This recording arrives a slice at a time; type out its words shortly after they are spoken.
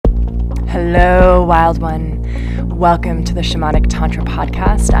Hello, wild one. Welcome to the Shamanic Tantra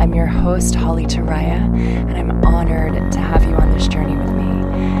podcast. I'm your host, Holly Taraya, and I'm honored to have you on this journey with me.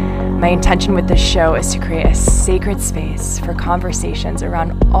 My intention with this show is to create a sacred space for conversations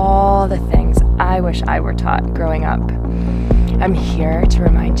around all the things I wish I were taught growing up. I'm here to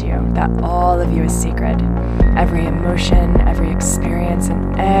remind you that all of you is sacred. Every emotion, every experience,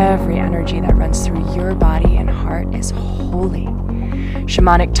 and every energy that runs through your body and heart is holy.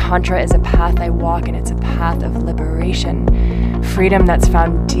 Shamanic Tantra is a path I walk, and it's a path of liberation, freedom that's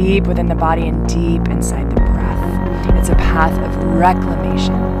found deep within the body and deep inside the breath. It's a path of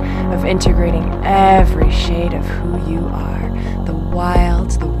reclamation, of integrating every shade of who you are, the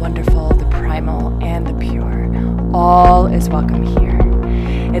wild, the wonderful, the primal, and the pure. All is welcome here.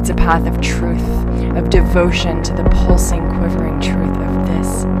 It's a path of truth, of devotion to the pulsing, quivering truth of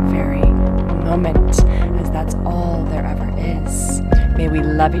this very moment, as that's all there ever is. May we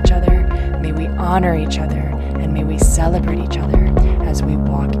love each other, may we honor each other, and may we celebrate each other as we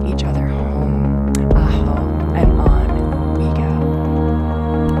walk each other home. Aho, and on we go.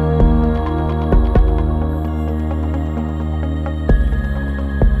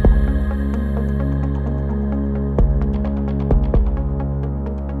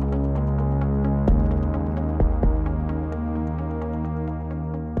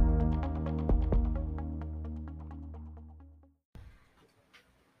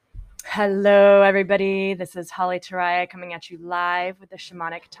 Hello, everybody. This is Holly Taraya coming at you live with the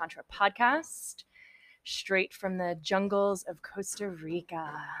Shamanic Tantra podcast, straight from the jungles of Costa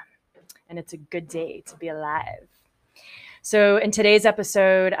Rica. And it's a good day to be alive. So in today's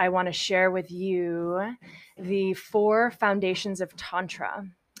episode, I want to share with you the 4 foundations of Tantra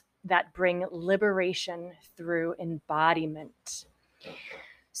that bring liberation through embodiment.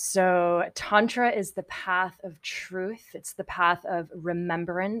 So Tantra is the path of truth. It's the path of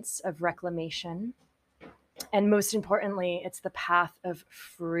remembrance, of reclamation. And most importantly, it's the path of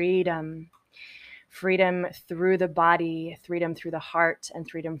freedom. Freedom through the body, freedom through the heart, and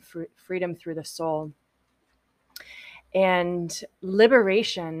freedom through the soul. And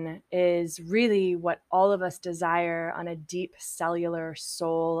liberation is really what all of us desire on a deep cellular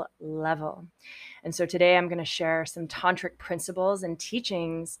soul level. And so today I'm going to share some tantric principles and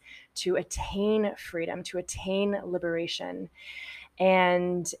teachings to attain freedom, to attain liberation.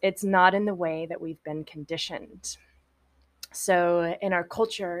 And it's not in the way that we've been conditioned. So in our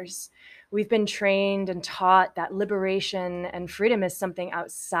cultures, we've been trained and taught that liberation and freedom is something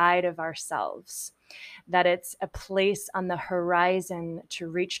outside of ourselves, that it's a place on the horizon to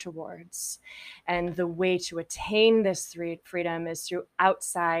reach towards. And the way to attain this freedom is through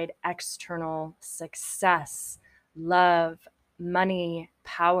outside external success, love, money,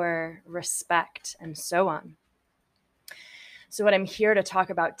 power, respect, and so on. So what I'm here to talk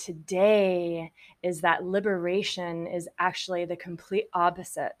about today is that liberation is actually the complete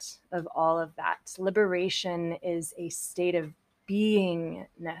opposite of all of that. Liberation is a state of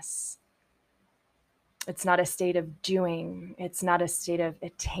beingness. It's not a state of doing. It's not a state of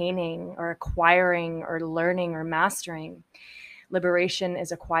attaining or acquiring or learning or mastering. Liberation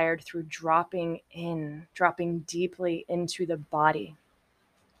is acquired through dropping deeply into the body.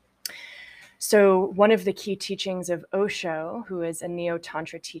 So one of the key teachings of Osho, who is a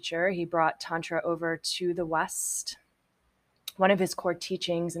neo-tantra teacher, he brought Tantra over to the West. One of his core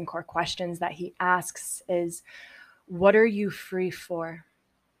teachings and core questions that he asks is, what are you free for?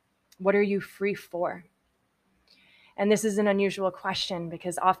 What are you free for? And this is an unusual question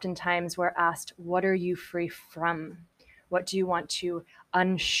because oftentimes we're asked, what are you free from? What do you want to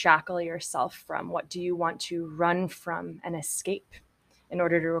unshackle yourself from? What do you want to run from and escape in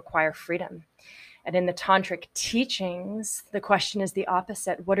order to acquire freedom? And in the tantric teachings, the question is the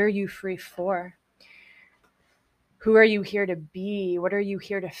opposite. What are you free for? Who are you here to be? What are you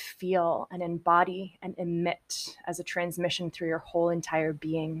here to feel and embody and emit as a transmission through your whole entire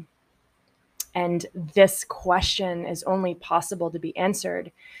being? And this question is only possible to be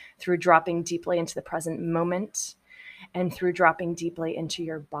answered through dropping deeply into the present moment and through dropping deeply into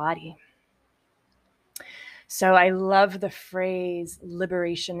your body. So I love the phrase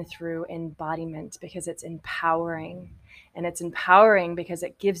liberation through embodiment because it's empowering. And it's empowering because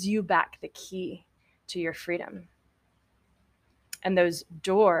it gives you back the key to your freedom. And those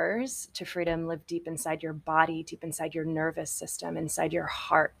doors to freedom live deep inside your body, deep inside your nervous system, inside your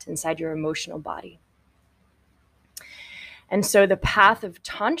heart, inside your emotional body. And so the path of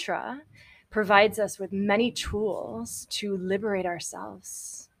Tantra provides us with many tools to liberate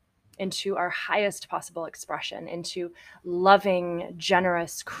ourselves into our highest possible expression, into loving,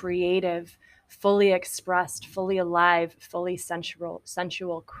 generous, creative, fully expressed, fully alive, fully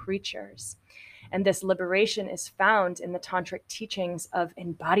sensual creatures. And this liberation is found in the tantric teachings of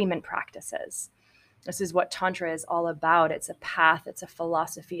embodiment practices. This is what Tantra is all about. It's a path, it's a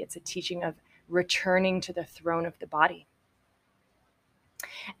philosophy, it's a teaching of returning to the throne of the body.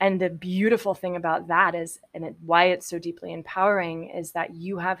 And the beautiful thing about that is, why it's so deeply empowering, is that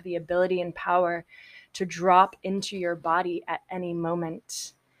you have the ability and power to drop into your body at any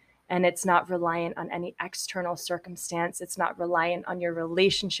moment. And it's not reliant on any external circumstance. It's not reliant on your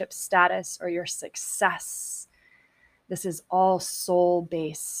relationship status or your success. This is all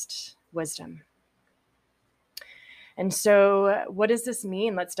soul-based wisdom. And so what does this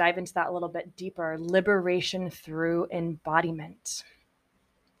mean? Let's dive into that a little bit deeper. Liberation through embodiment.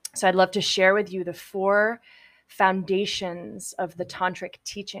 So I'd love to share with you the 4 foundations of the tantric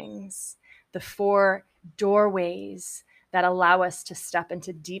teachings, the 4 doorways that allow us to step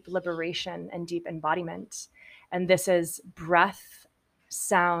into deep liberation and deep embodiment. And this is breath,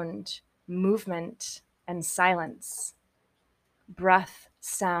 sound, movement, and silence. Breath,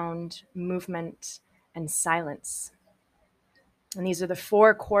 sound, movement, and silence. And these are the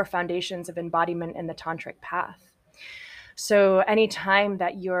 4 core foundations of embodiment in the tantric path. So anytime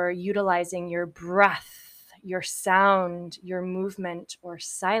that you're utilizing your breath, your sound, your movement, or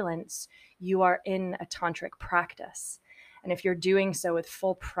silence, you are in a tantric practice. And if you're doing so with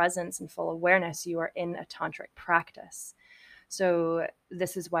full presence and full awareness, you are in a tantric practice. So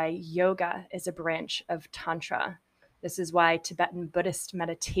this is why yoga is a branch of Tantra. This is why Tibetan Buddhist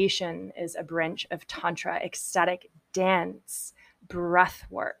meditation is a branch of Tantra. Ecstatic dance, breath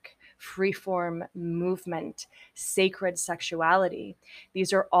work, freeform movement, sacred sexuality.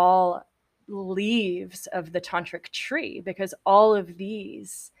 These are all leaves of the tantric tree, because all of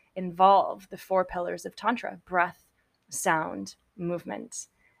these involve the 4 pillars of Tantra: breath, sound, movement,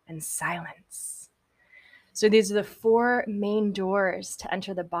 and silence. So these are the 4 main doors to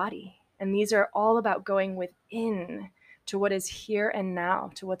enter the body. And these are all about going within to what is here and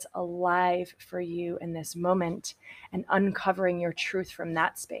now, to what's alive for you in this moment, and uncovering your truth from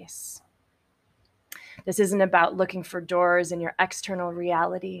that space. This isn't about looking for doors in your external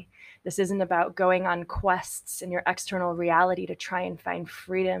reality. This isn't about going on quests in your external reality to try and find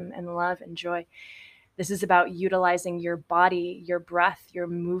freedom and love and joy. This is about utilizing your body, your breath, your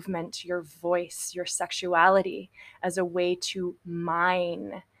movement, your voice, your sexuality as a way to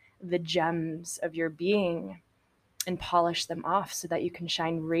mine the gems of your being and polish them off so that you can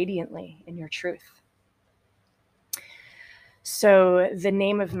shine radiantly in your truth. So the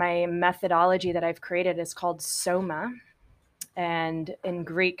name of my methodology that I've created is called Soma. And in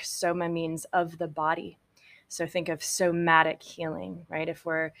Greek, Soma means of the body. So think of somatic healing, right? If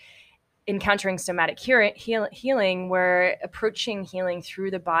we're encountering somatic healing, we're approaching healing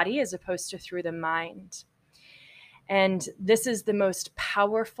through the body as opposed to through the mind. And this is the most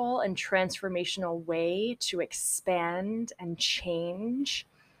powerful and transformational way to expand and change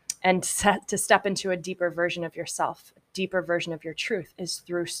and to step into a deeper version of yourself, a deeper version of your truth, is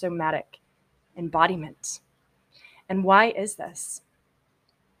through somatic embodiment. And why is this?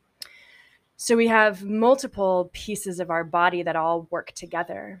 So we have multiple pieces of our body that all work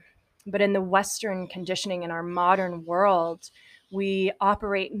together. But in the Western conditioning, in our modern world, we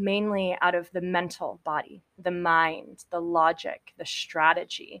operate mainly out of the mental body, the mind, the logic, the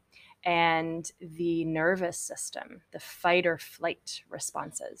strategy, and the nervous system, the fight or flight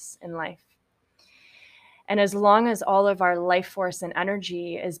responses in life. And as long as all of our life force and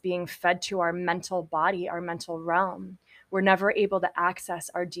energy is being fed to our mental body, our mental realm, we're never able to access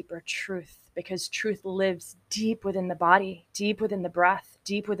our deeper truth, because truth lives deep within the body, deep within the breath,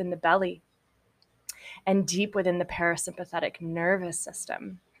 deep within the belly, and deep within the parasympathetic nervous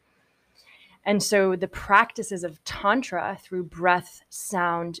system. And so the practices of Tantra through breath,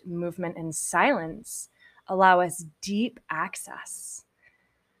 sound, movement, and silence allow us deep access.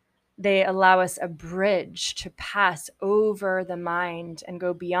 They allow us a bridge to pass over the mind and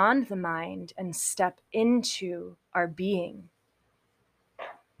go beyond the mind and step into our being.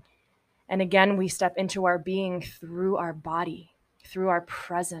 And again, we step into our being through our body, through our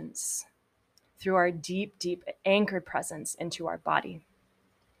presence, through our deep, deep anchored presence into our body.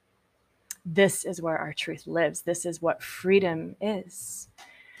 This is where our truth lives. This is what freedom is.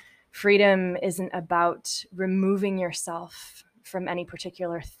 Freedom isn't about removing yourself from any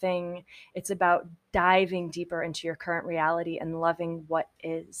particular thing. It's about diving deeper into your current reality and loving what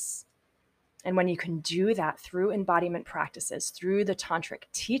is. And when you can do that through embodiment practices, through the tantric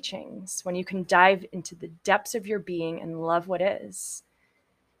teachings, when you can dive into the depths of your being and love what is,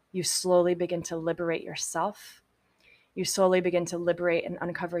 you slowly begin to liberate yourself. You slowly begin to liberate and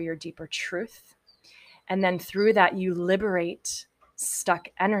uncover your deeper truth. And then through that, you liberate stuck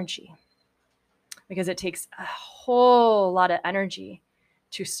energy, because it takes a whole lot of energy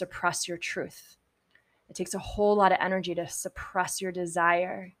to suppress your truth. It takes a whole lot of energy to suppress your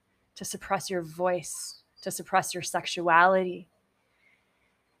desire, to suppress your voice, to suppress your sexuality.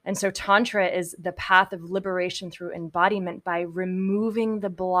 And so Tantra is the path of liberation through embodiment by removing the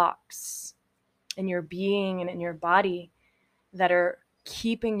blocks in your being and in your body that are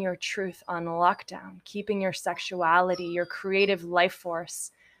keeping your truth on lockdown, keeping your sexuality, your creative life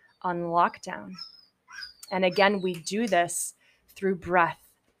force on lockdown. And again, we do this through breath,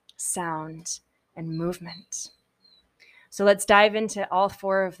 sound, and movement. So let's dive into all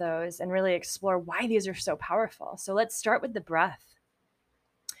four of those and really explore why these are so powerful. So let's start with the breath.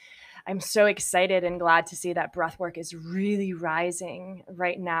 I'm so excited and glad to see that breath work is really rising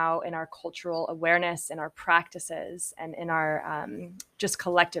right now in our cultural awareness, in our practices, and in our just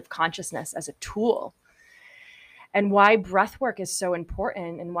collective consciousness as a tool. And why breath work is so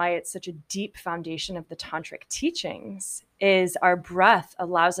important and why it's such a deep foundation of the Tantric teachings is our breath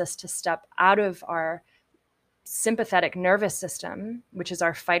allows us to step out of our sympathetic nervous system, which is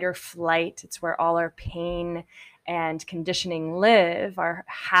our fight or flight. It's where all our pain and conditioning live, our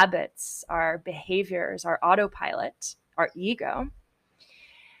habits, our behaviors, our autopilot, our ego.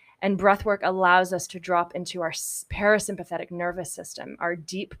 And breathwork allows us to drop into our parasympathetic nervous system, our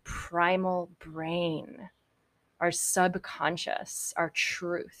deep primal brain, our subconscious, our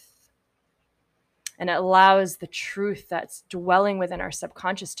truth. And it allows the truth that's dwelling within our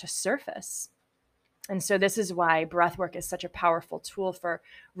subconscious to surface. And so this is why breathwork is such a powerful tool for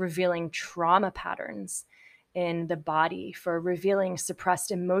revealing trauma patterns in the body, for revealing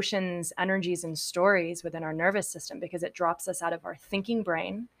suppressed emotions, energies, and stories within our nervous system, because it drops us out of our thinking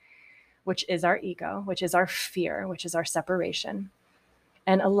brain, which is our ego, which is our fear, which is our separation,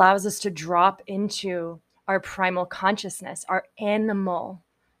 and allows us to drop into our primal consciousness, our animal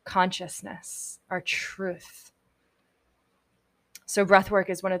consciousness, our truth. So breathwork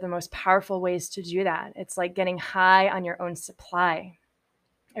is one of the most powerful ways to do that. It's like getting high on your own supply.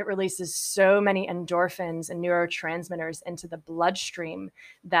 It releases so many endorphins and neurotransmitters into the bloodstream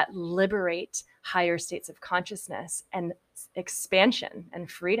that liberate higher states of consciousness and expansion and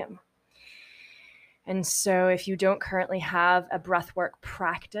freedom. And so if you don't currently have a breathwork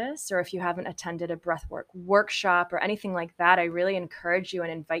practice, or if you haven't attended a breathwork workshop or anything like that, I really encourage you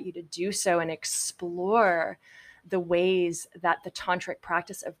and invite you to do so and explore the ways that the tantric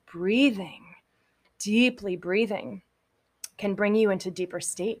practice of breathing, deeply breathing, can bring you into deeper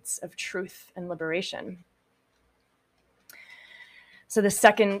states of truth and liberation. So the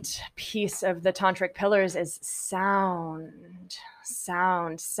second piece of the tantric pillars is sound.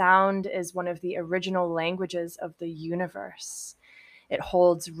 Sound is one of the original languages of the universe. It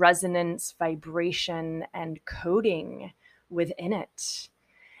holds resonance, vibration, and coding within it.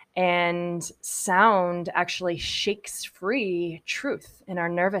 And sound actually shakes free truth in our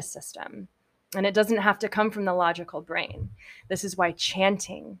nervous system. And it doesn't have to come from the logical brain. This is why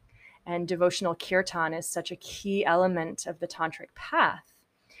chanting and devotional kirtan is such a key element of the tantric path.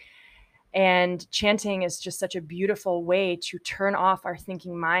 And chanting is just such a beautiful way to turn off our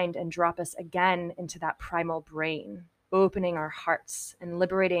thinking mind and drop us again into that primal brain, opening our hearts and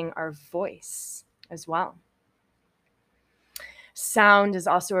liberating our voice as well. Sound is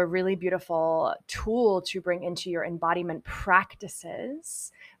also a really beautiful tool to bring into your embodiment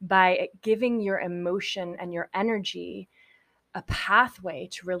practices by giving your emotion and your energy a pathway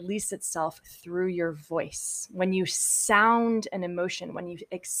to release itself through your voice. When you sound an emotion, when you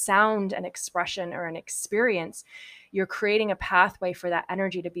sound an expression or an experience, you're creating a pathway for that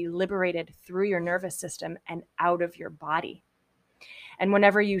energy to be liberated through your nervous system and out of your body. And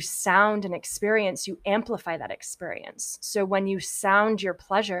whenever you sound an experience, you amplify that experience. So when you sound your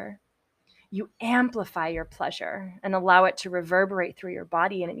pleasure, you amplify your pleasure and allow it to reverberate through your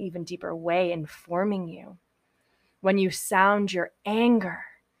body in an even deeper way, informing you. When you sound your anger,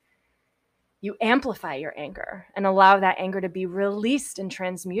 you amplify your anger and allow that anger to be released and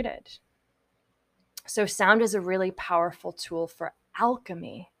transmuted. So sound is a really powerful tool for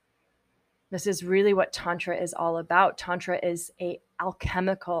alchemy. This is really what Tantra is all about. Tantra is an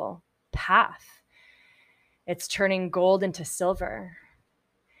alchemical path. It's turning gold into silver.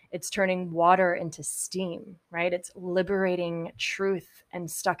 It's turning water into steam, right? It's liberating truth and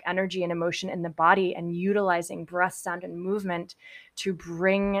stuck energy and emotion in the body and utilizing breath, sound, and movement to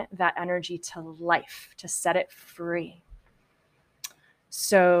bring that energy to life, to set it free.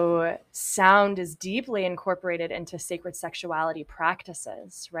 So sound is deeply incorporated into sacred sexuality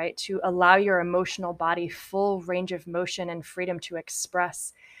practices, right? To allow your emotional body full range of motion and freedom to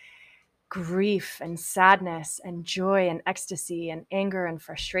express grief and sadness and joy and ecstasy and anger and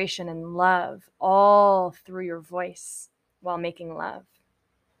frustration and love, all through your voice while making love.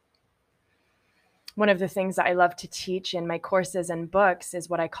 One of the things that I love to teach in my courses and books is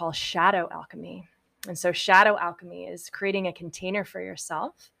what I call shadow alchemy. And so shadow alchemy is creating a container for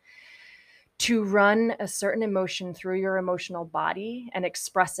yourself to run a certain emotion through your emotional body and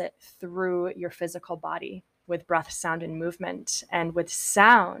express it through your physical body with breath, sound, and movement. And with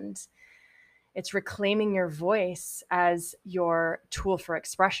sound, it's reclaiming your voice as your tool for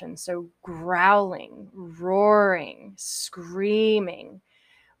expression. So growling, roaring, screaming,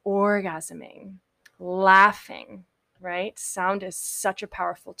 orgasming, laughing, right? Sound is such a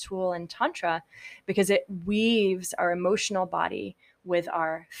powerful tool in Tantra because it weaves our emotional body with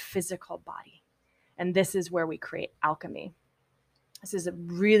our physical body. And this is where we create alchemy. This is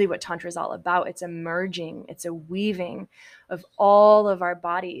really what Tantra is all about. It's a merging, it's a weaving of all of our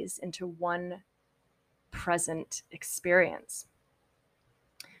bodies into one present experience.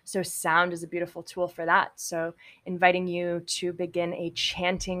 So sound is a beautiful tool for that. So inviting you to begin a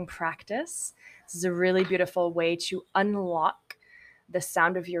chanting practice. This is a really beautiful way to unlock the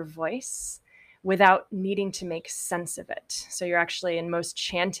sound of your voice without needing to make sense of it. So you're actually, in most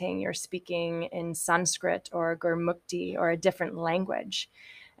chanting, you're speaking in Sanskrit or Gurmukhi or a different language.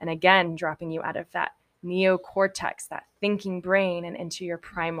 And again, dropping you out of that neocortex, that thinking brain, and into your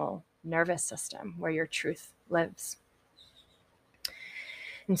primal nervous system where your truth lives.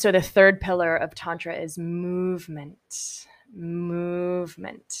 And so the third pillar of Tantra is movement.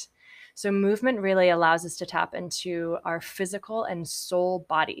 Movement. So movement really allows us to tap into our physical and soul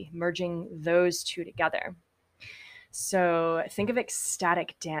body, merging those two together. So think of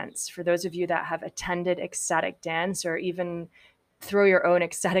ecstatic dance. For those of you that have attended ecstatic dance or even throw your own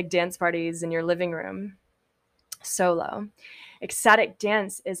ecstatic dance parties in your living room solo, ecstatic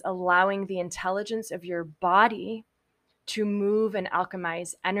dance is allowing the intelligence of your body to move and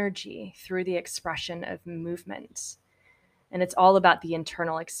alchemize energy through the expression of movement. And it's all about the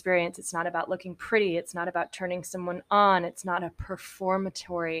internal experience. It's not about looking pretty. It's not about turning someone on. It's not a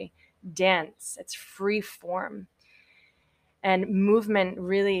performatory dance. It's free form. And movement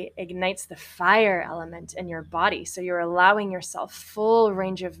really ignites the fire element in your body. So you're allowing yourself full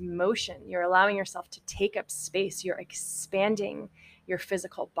range of motion. You're allowing yourself to take up space. You're expanding your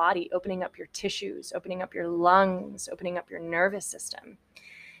physical body, opening up your tissues, opening up your lungs, opening up your nervous system,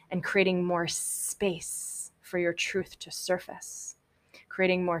 and creating more space for your truth to surface,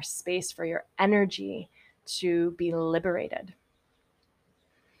 creating more space for your energy to be liberated.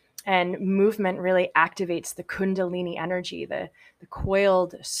 And movement really activates the Kundalini energy, the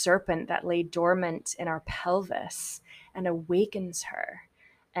coiled serpent that lay dormant in our pelvis, and awakens her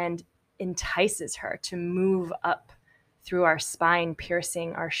and entices her to move up through our spine,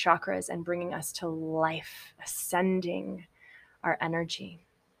 piercing our chakras and bringing us to life, ascending our energy.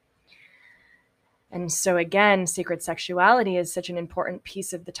 And so again, sacred sexuality is such an important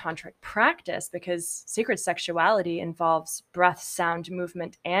piece of the tantric practice because sacred sexuality involves breath, sound,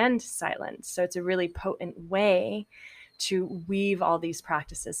 movement, and silence. So it's a really potent way to weave all these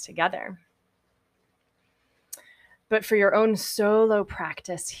practices together. But for your own solo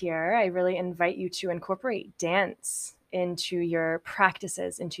practice here, I really invite you to incorporate dance into your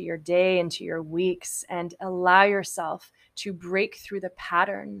practices, into your day, into your weeks, and allow yourself to break through the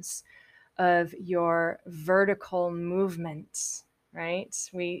patterns of your vertical movement, right?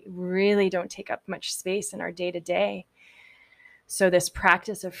 We really don't take up much space in our day-to-day. So this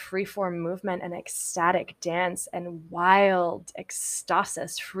practice of free-form movement and ecstatic dance and wild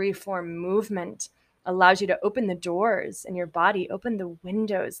ecstasis, free-form movement allows you to open the doors in your body, open the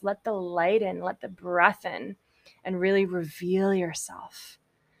windows, let the light in, let the breath in, and really reveal yourself.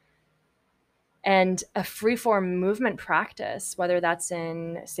 And a free-form movement practice, whether that's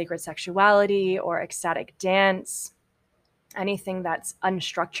in sacred sexuality or ecstatic dance, anything that's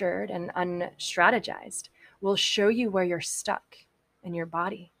unstructured and unstrategized, will show you where you're stuck in your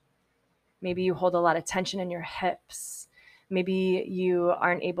body. Maybe you hold a lot of tension in your hips. Maybe you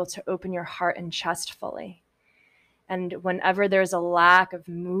aren't able to open your heart and chest fully. And whenever there's a lack of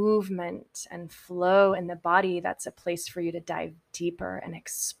movement and flow in the body, that's a place for you to dive deeper and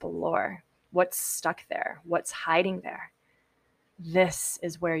explore what's stuck there, what's hiding there. This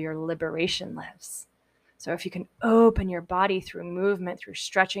is where your liberation lives. So if you can open your body through movement, through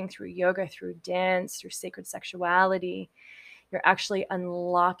stretching, through yoga, through dance, through sacred sexuality, you're actually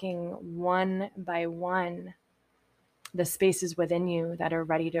unlocking one by one the spaces within you that are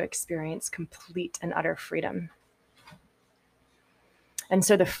ready to experience complete and utter freedom. And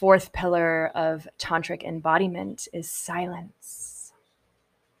so the fourth pillar of Tantric embodiment is silence.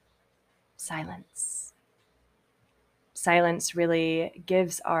 Silence. Silence really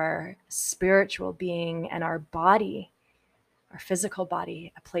gives our spiritual being and our body, our physical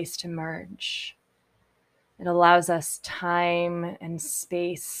body, a place to merge. It allows us time and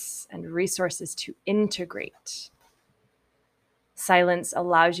space and resources to integrate. Silence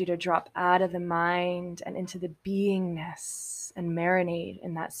allows you to drop out of the mind and into the beingness and marinate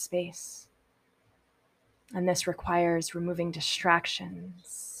in that space. And this requires removing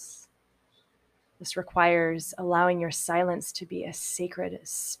distractions. This requires allowing your silence to be a sacred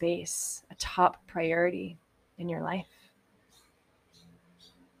space, a top priority in your life.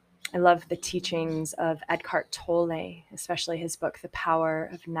 I love the teachings of Eckhart Tolle, especially his book, The Power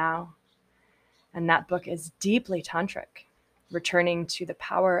of Now. And that book is deeply tantric, returning to the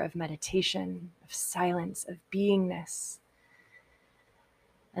power of meditation, of silence, of beingness.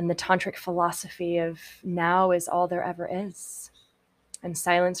 And the tantric philosophy of now is all there ever is. And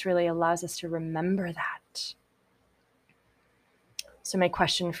silence really allows us to remember that. So my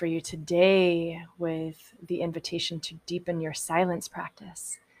question for you today, with the invitation to deepen your silence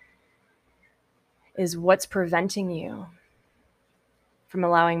practice, is what's preventing you from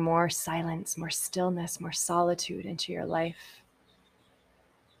allowing more silence, more stillness, more solitude into your life?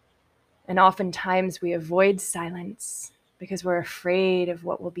 And oftentimes we avoid silence because we're afraid of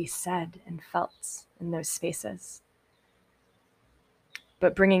what will be said and felt in those spaces.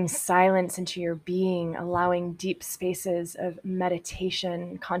 But bringing silence into your being, allowing deep spaces of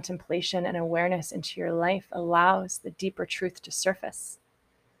meditation, contemplation, and awareness into your life allows the deeper truth to surface.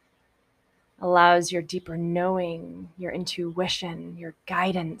 Allows your deeper knowing, your intuition, your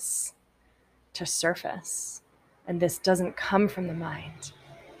guidance to surface. And this doesn't come from the mind.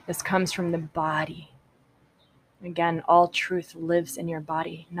 This comes from the body. Again, all truth lives in your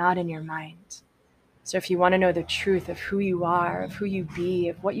body, not in your mind. So if you want to know the truth of who you are, of who you be,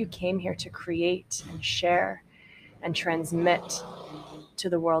 of what you came here to create and share and transmit to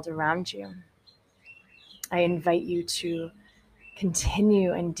the world around you, I invite you to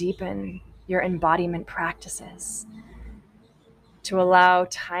continue and deepen your embodiment practices, to allow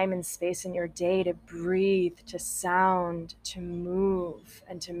time and space in your day to breathe, to sound, to move,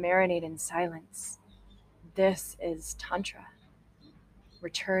 and to marinate in silence. This is Tantra,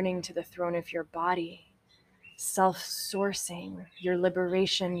 returning to the throne of your body, self-sourcing your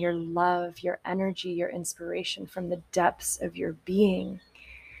liberation, your love, your energy, your inspiration from the depths of your being,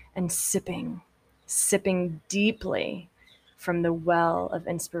 and sipping deeply from the well of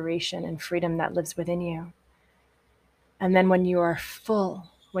inspiration and freedom that lives within you. And then when you are full,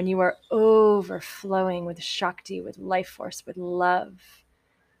 when you are overflowing with Shakti, with life force, with love,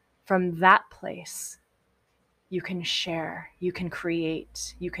 from that place, you can share, you can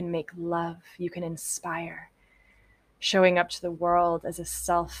create, you can make love, you can inspire, showing up to the world as a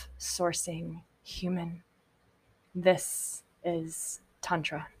self-sourcing human. This is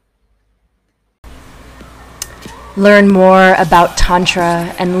Tantra. Learn more about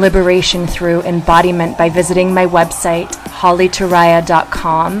Tantra and liberation through embodiment by visiting my website,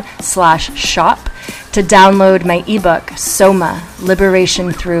 hollytaraya.com/shop, to download my ebook, Soma,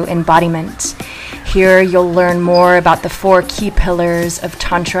 Liberation Through Embodiment. Here you'll learn more about the 4 key pillars of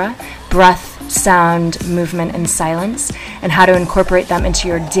Tantra: breath, sound, movement, and silence, and how to incorporate them into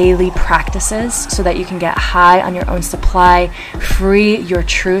your daily practices so that you can get high on your own supply, free your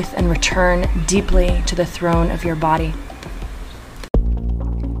truth, and return deeply to the throne of your body.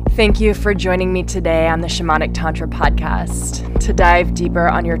 Thank you for joining me today on the Shamanic Tantra podcast. To dive deeper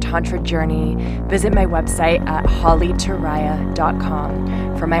on your Tantra journey, visit my website at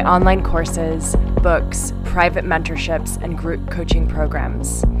hollytaraya.com for my online courses, books, private mentorships, and group coaching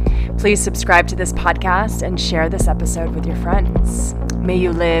programs. Please subscribe to this podcast and share this episode with your friends. May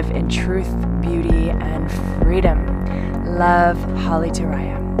you live in truth, beauty, and freedom. Love, Holly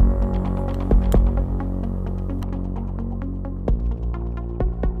Taraya.